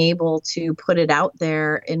and being able to put it out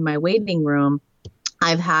there in my waiting room.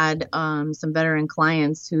 I've had some veteran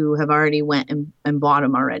clients who have already went and bought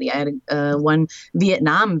them already. I had one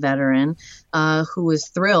Vietnam veteran who was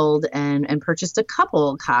thrilled and purchased a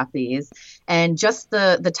couple copies. And just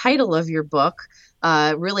the title of your book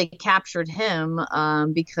really captured him,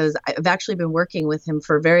 because I've actually been working with him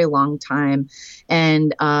for a very long time.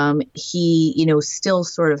 And he, still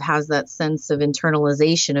sort of has that sense of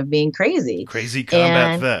internalization of being crazy. Crazy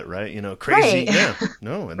combat vet, right? Crazy. Right. Yeah.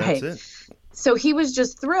 No, and that's it. So he was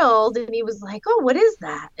just thrilled, and he was like, "Oh, what is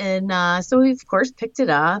that?" And so we, of course, picked it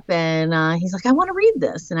up, and he's like, "I want to read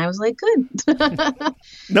this," and I was like, "Good."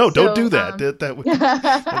 No, don't do that. That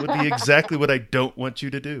would be exactly what I don't want you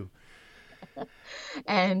to do.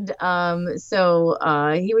 And so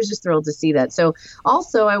he was just thrilled to see that. So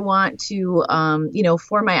also I want to,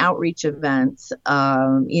 for my outreach events,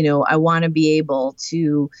 I want to be able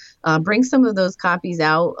to bring some of those copies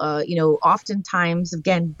out. Oftentimes,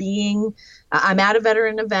 again, I'm at a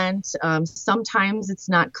veteran event. Sometimes it's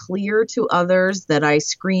not clear to others that I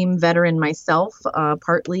scream veteran myself.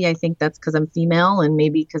 Partly, I think that's because I'm female and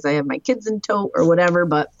maybe because I have my kids in tow or whatever.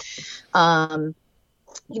 But,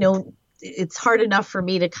 it's hard enough for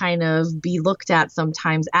me to kind of be looked at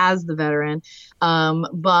sometimes as the veteran.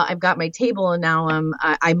 But I've got my table, and now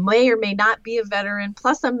I may or may not be a veteran.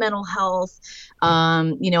 Plus I'm mental health.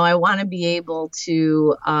 I want to be able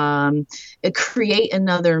to create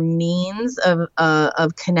another means of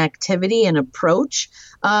connectivity and approach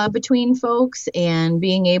between folks, and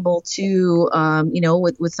being able to,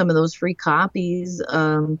 with some of those free copies.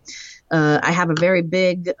 I have a very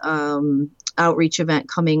big outreach event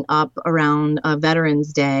coming up around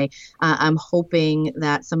Veterans Day. I'm hoping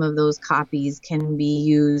that some of those copies can be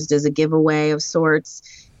used as a giveaway of sorts,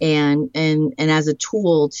 and as a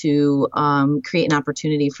tool to create an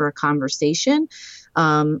opportunity for a conversation.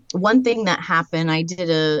 One thing that happened, I did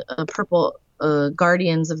a Purple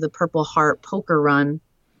Guardians of the Purple Heart poker run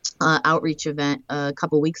outreach event a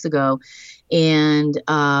couple weeks ago, and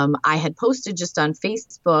I had posted just on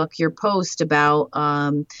Facebook your post about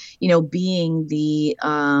being the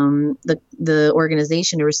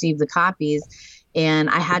organization to receive the copies, and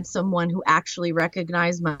I had someone who actually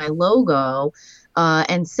recognized my logo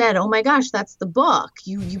and said, "Oh my gosh, that's the book.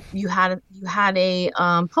 You had a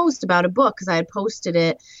post about a book," because I had posted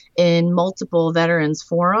it in multiple veterans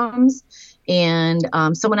forums. And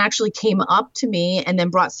someone actually came up to me and then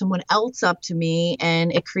brought someone else up to me,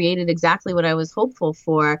 and it created exactly what I was hopeful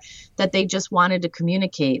for, that they just wanted to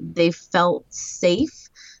communicate. They felt safe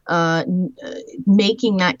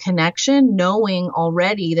making that connection, knowing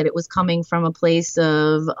already that it was coming from a place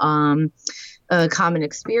of a common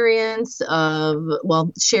experience of,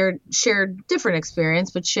 well, shared different experience,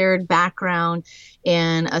 but shared background,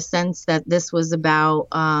 and a sense that this was about,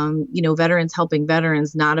 veterans helping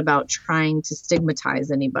veterans, not about trying to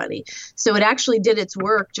stigmatize anybody. So it actually did its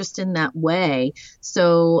work just in that way.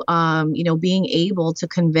 So, being able to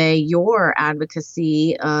convey your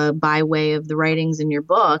advocacy by way of the writings in your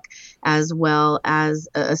book, as well as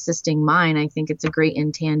assisting mine, I think it's a great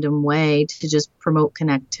in tandem way to just promote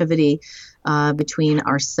connectivity between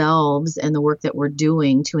ourselves and the work that we're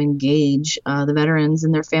doing to engage the veterans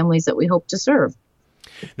and their families that we hope to serve.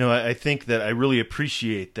 No, I think that I really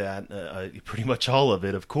appreciate that, pretty much all of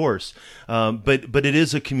it, of course. But it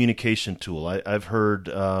is a communication tool. I've heard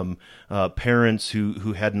parents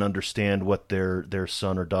who hadn't understand what their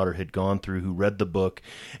son or daughter had gone through, who read the book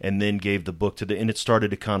and then gave the book and it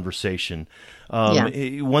started a conversation.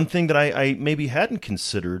 One thing that I maybe hadn't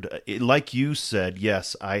considered, like you said,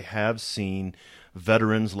 yes, I have seen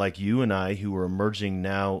veterans like you and I who are emerging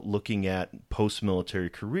now looking at post-military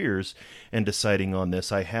careers and deciding on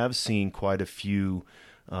this. I have seen quite a few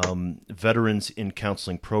veterans in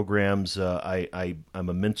counseling programs. I'm a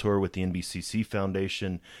mentor with the NBCC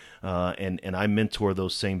Foundation, and I mentor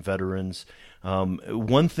those same veterans.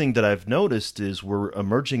 One thing that I've noticed is we're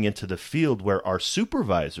emerging into the field where our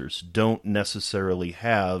supervisors don't necessarily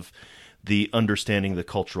have the understanding, the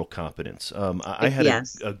cultural competence. I had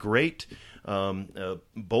a great...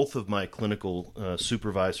 both of my clinical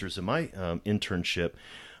supervisors in my internship,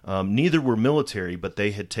 neither were military, but they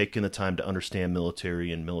had taken the time to understand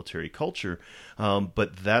military and military culture.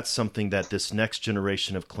 But that's something that this next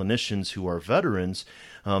generation of clinicians who are veterans,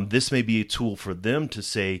 this may be a tool for them to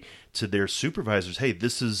say to their supervisors, hey,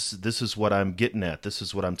 this is what I'm getting at. This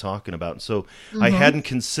is what I'm talking about. And so I hadn't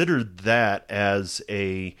considered that as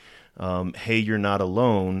a hey, you're not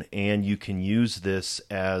alone, and you can use this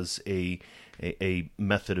as a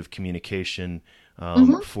method of communication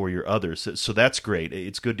for your others. So that's great.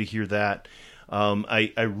 It's good to hear that.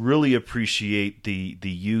 I really appreciate the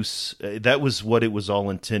use. That was what it was all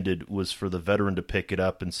intended, was for the veteran to pick it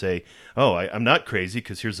up and say, oh, I'm not crazy,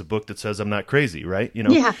 because here's a book that says I'm not crazy, right?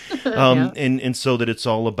 Yeah. And so that it's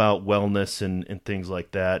all about wellness and things like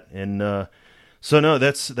that. And so no,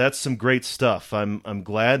 that's some great stuff. I'm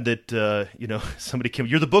glad that somebody came.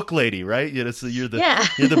 You're the book lady, right? So you're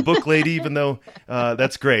the book lady. Even though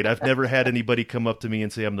that's great. I've never had anybody come up to me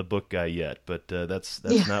and say I'm the book guy yet, but that's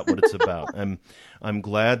not what it's about. I'm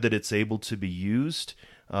glad that it's able to be used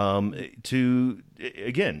to,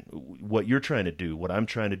 again, what you're trying to do, what I'm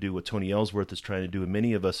trying to do, what Tony Ellsworth is trying to do, and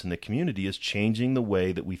many of us in the community, is changing the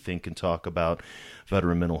way that we think and talk about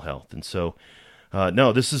veteran mental health. And so.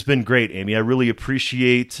 No, this has been great, Amy. I really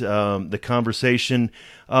appreciate the conversation.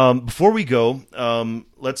 Before we go,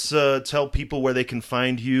 let's tell people where they can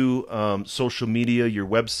find you, social media, your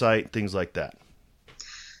website, things like that.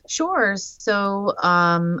 Sure. So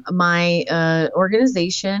my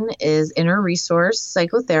organization is Inner Resource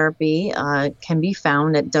Psychotherapy. Can be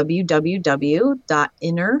found at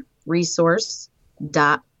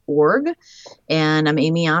www.innerresource.org. And I'm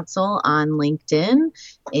Amy Otzel on LinkedIn,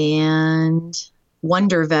 and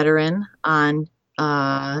Wonder Veteran on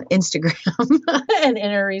Instagram, and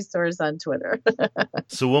Inner Resource on Twitter.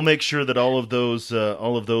 So we'll make sure that all of those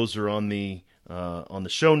are on the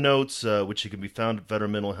show notes, which you can be found at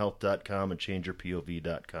veteranmentalhealth.com and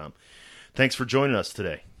changeyourpov.com. Thanks for joining us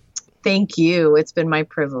today. Thank you. It's been my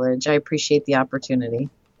privilege. I appreciate the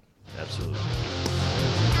opportunity. Absolutely.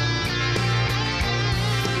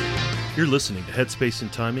 You're listening to Headspace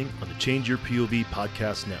and Timing on the Change Your POV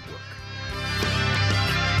podcast network.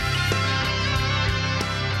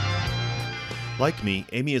 Like me,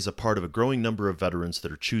 Amy is a part of a growing number of veterans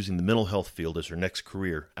that are choosing the mental health field as their next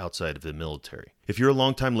career outside of the military. If you're a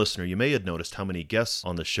longtime listener, you may have noticed how many guests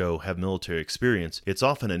on the show have military experience. It's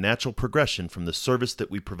often a natural progression from the service that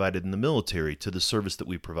we provided in the military to the service that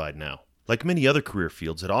we provide now. Like many other career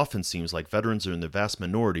fields, it often seems like veterans are in the vast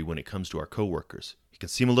minority when it comes to our coworkers. It can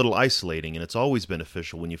seem a little isolating, and it's always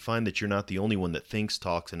beneficial when you find that you're not the only one that thinks,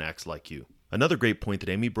 talks, and acts like you. Another great point that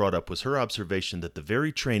Amy brought up was her observation that the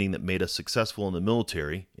very training that made us successful in the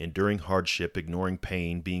military, enduring hardship, ignoring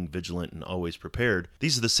pain, being vigilant, and always prepared,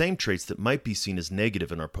 these are the same traits that might be seen as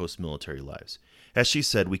negative in our post-military lives. As she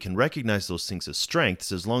said, we can recognize those things as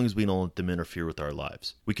strengths as long as we don't let them interfere with our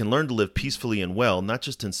lives. We can learn to live peacefully and well, not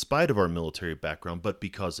just in spite of our military background, but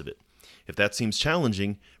because of it. If that seems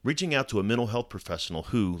challenging, reaching out to a mental health professional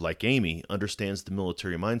who, like Amy, understands the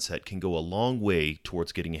military mindset can go a long way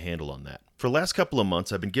towards getting a handle on that. For the last couple of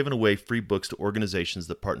months, I've been giving away free books to organizations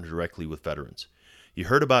that partner directly with veterans. You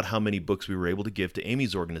heard about how many books we were able to give to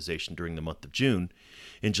Amy's organization during the month of June.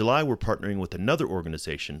 In July, we're partnering with another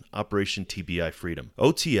organization, Operation TBI Freedom.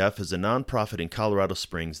 OTF is a nonprofit in Colorado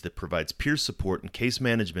Springs that provides peer support and case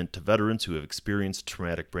management to veterans who have experienced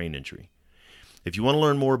traumatic brain injury. If you want to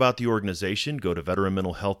learn more about the organization, go to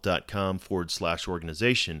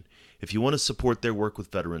veteranmentalhealth.com/organization. If you want to support their work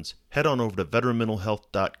with veterans, head on over to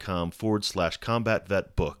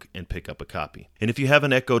veteranmentalhealth.com/combatvetbook and pick up a copy. And if you have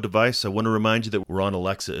an Echo device, I want to remind you that we're on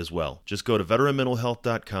Alexa as well. Just go to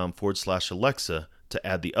veteranmentalhealth.com/Alexa to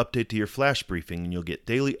add the update to your flash briefing, and you'll get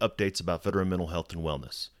daily updates about veteran mental health and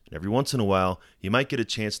wellness. And every once in a while, you might get a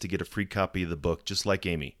chance to get a free copy of the book, just like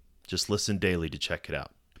Amy. Just listen daily to check it out.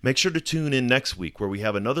 Make sure to tune in next week where we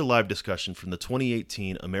have another live discussion from the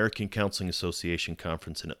 2018 American Counseling Association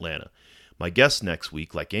Conference in Atlanta. My guest next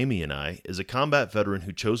week, like Amy and I, is a combat veteran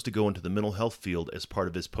who chose to go into the mental health field as part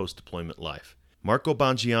of his post-deployment life. Marco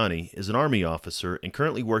Bongianni is an Army officer and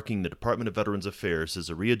currently working in the Department of Veterans Affairs as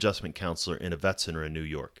a readjustment counselor in a vet center in New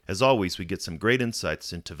York. As always, we get some great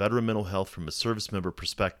insights into veteran mental health from a service member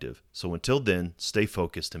perspective. So until then, stay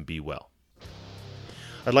focused and be well.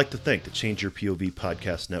 I'd like to thank the Change Your POV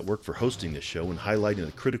Podcast Network for hosting this show and highlighting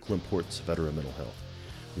the critical importance of veteran mental health.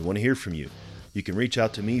 We want to hear from you. You can reach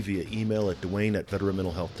out to me via email at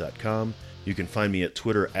dwayne@veteranmentalhealth.com. You can find me at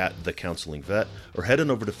Twitter at @TheCounselingVet, or head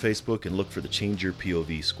on over to Facebook and look for the Change Your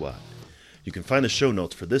POV Squad. You can find the show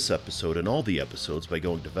notes for this episode and all the episodes by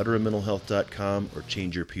going to veteranmentalhealth.com or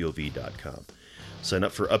changeyourpov.com. Sign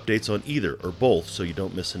up for updates on either or both so you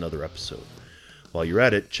don't miss another episode. While you're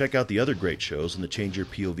at it, check out the other great shows on the Change Your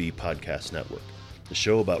POV Podcast Network. The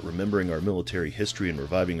show about remembering our military history and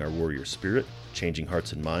reviving our warrior spirit, changing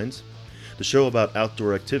hearts and minds. The show about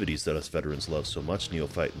outdoor activities that us veterans love so much,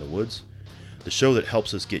 Neophyte in the Woods. The show that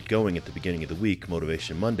helps us get going at the beginning of the week,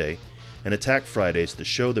 Motivation Monday, and Attack Fridays, the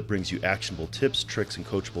show that brings you actionable tips, tricks, and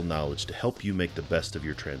coachable knowledge to help you make the best of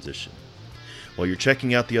your transition. While you're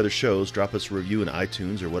checking out the other shows, drop us a review in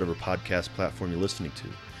iTunes or whatever podcast platform you're listening to.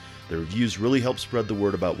 The reviews really help spread the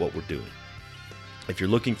word about what we're doing. If you're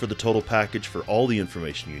looking for the total package for all the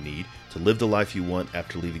information you need to live the life you want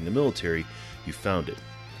after leaving the military, you found it.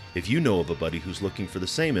 If you know of a buddy who's looking for the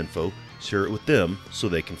same info, share it with them so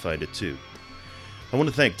they can find it too. I want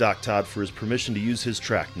to thank Doc Todd for his permission to use his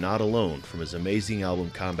track, Not Alone, from his amazing album,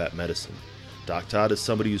 Combat Medicine. Doc Todd is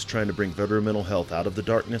somebody who's trying to bring veteran mental health out of the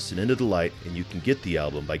darkness and into the light, and you can get the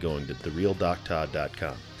album by going to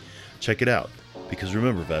therealdoctodd.com. Check it out, because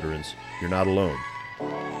remember, veterans, you're not alone.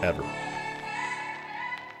 Ever.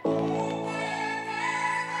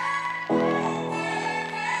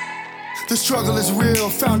 The struggle is real,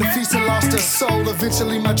 found a feast and lost a soul.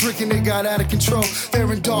 Eventually my drinking, it got out of control. There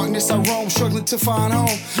in darkness I roam, struggling to find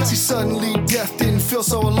home. See, suddenly death didn't feel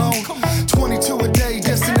so alone. 22 a day,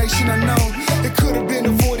 destination unknown. It could have been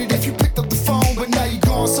avoided if you picked up the phone, but now you're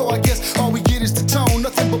gone, so I guess all we get is the tone.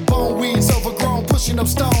 Nothing but bone weeds, overgrown, pushing up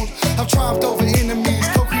stones. I've triumphed over enemies,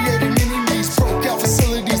 co-created mini-me's. Broke out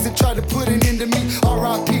facilities that tried to put an end to me.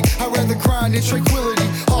 R.I.P. I'd rather grind in tranquility.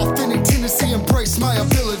 Authentic tendency, embrace my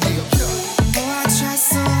ability. I try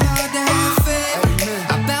so hard to have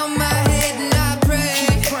faith. I bow my head and I pray.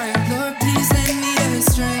 Lord, please lend me the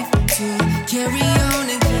strength to carry on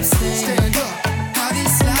and keep standing. How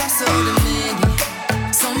this life's so demanding,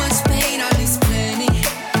 so much pain, all this plenty.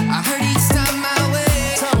 I heard each time my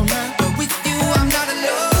way, but with you I'm not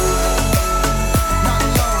alone.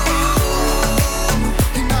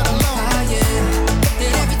 You're not alone. Ah, yeah.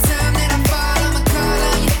 That every time that I fall, I'ma call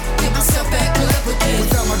on you, get myself back up again.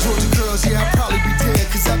 Without my Georgia girls, yeah, I'd probably be dead.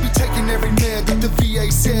 Cause I'd be taking every med that the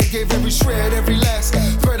VA said. Gave every shred, every last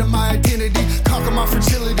thread of my identity. Conquer my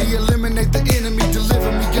fragility, eliminate the enemy.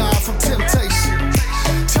 Deliver me, God, from temptation.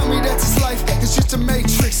 Tell me that this life is just a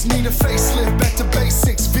matrix. Need a facelift, back to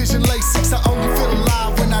basics. Vision Lasix, I only feel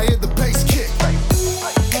alive when I hear the bass kick. I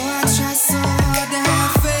try so hard to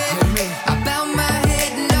have faith. I bow my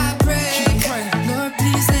head and I pray. Lord,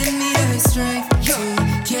 please lend me the strength to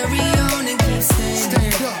carry on and keep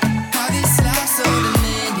standing. Stand up. How this life's so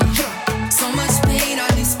demanding, so much pain,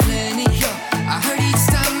 all this plenty. I heard each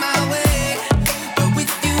time my way, but with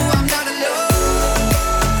you I'm not alone.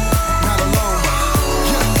 Not alone.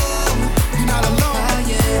 Yeah. You're not alone. Ah,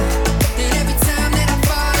 yeah. And every time that I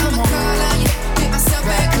fall, I'ma call on you, pick myself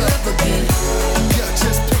back up again. Yeah,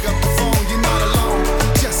 just pick up the phone, you're not alone.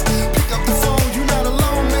 Just pick up the phone, you're not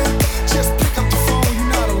alone, man. Just pick up the phone,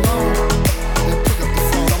 you're not alone. Yeah, pick up the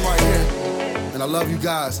phone, I'm right here. And I love you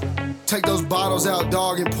guys. Take those bottles out,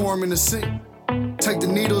 dog, and pour them in the sink. Take the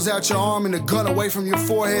needles out your arm and the gun away from your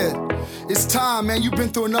forehead. It's time, man, you've been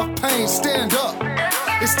through enough pain. Stand up.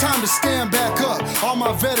 It's time to stand back up. All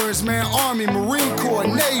my veterans, man, Army, Marine Corps,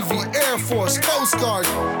 Navy, Air Force, Coast Guard.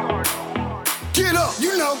 Get up,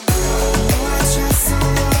 you know. Oh, I try so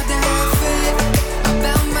hard to have faith. I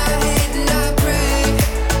bow my head and I pray.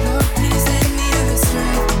 Lord, please lend me the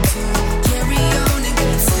strength to carry on and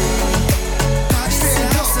keep steady. God is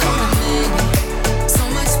so many, so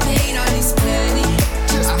much pain on His plenty.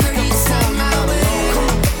 I heard He turned my way,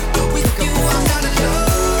 but with you I'm not alone.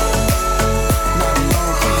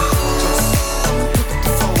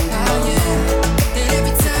 Oh yeah, and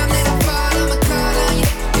every time that I fall, I'ma call on You,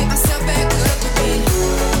 pick myself back up again.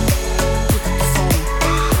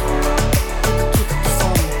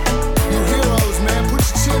 You heroes, man, put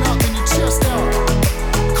your chin up and your chest out.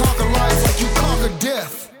 Conquer life like you conquer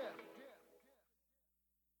death.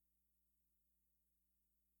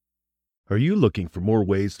 Are you looking for more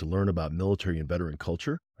ways to learn about military and veteran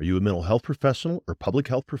culture? Are you a mental health professional or public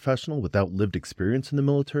health professional without lived experience in the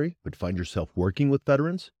military, but find yourself working with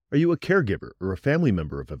veterans? Are you a caregiver or a family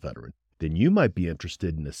member of a veteran? Then you might be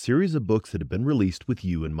interested in a series of books that have been released with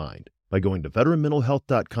you in mind. By going to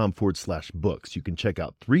veteranmentalhealth.com/books, you can check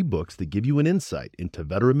out 3 books that give you an insight into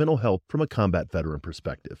veteran mental health from a combat veteran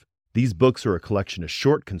perspective. These books are a collection of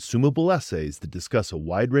short, consumable essays that discuss a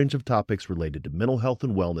wide range of topics related to mental health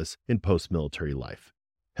and wellness in post-military life.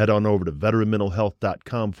 Head on over to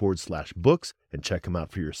veteranmentalhealth.com/books and check them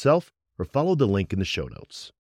out for yourself, or follow the link in the show notes.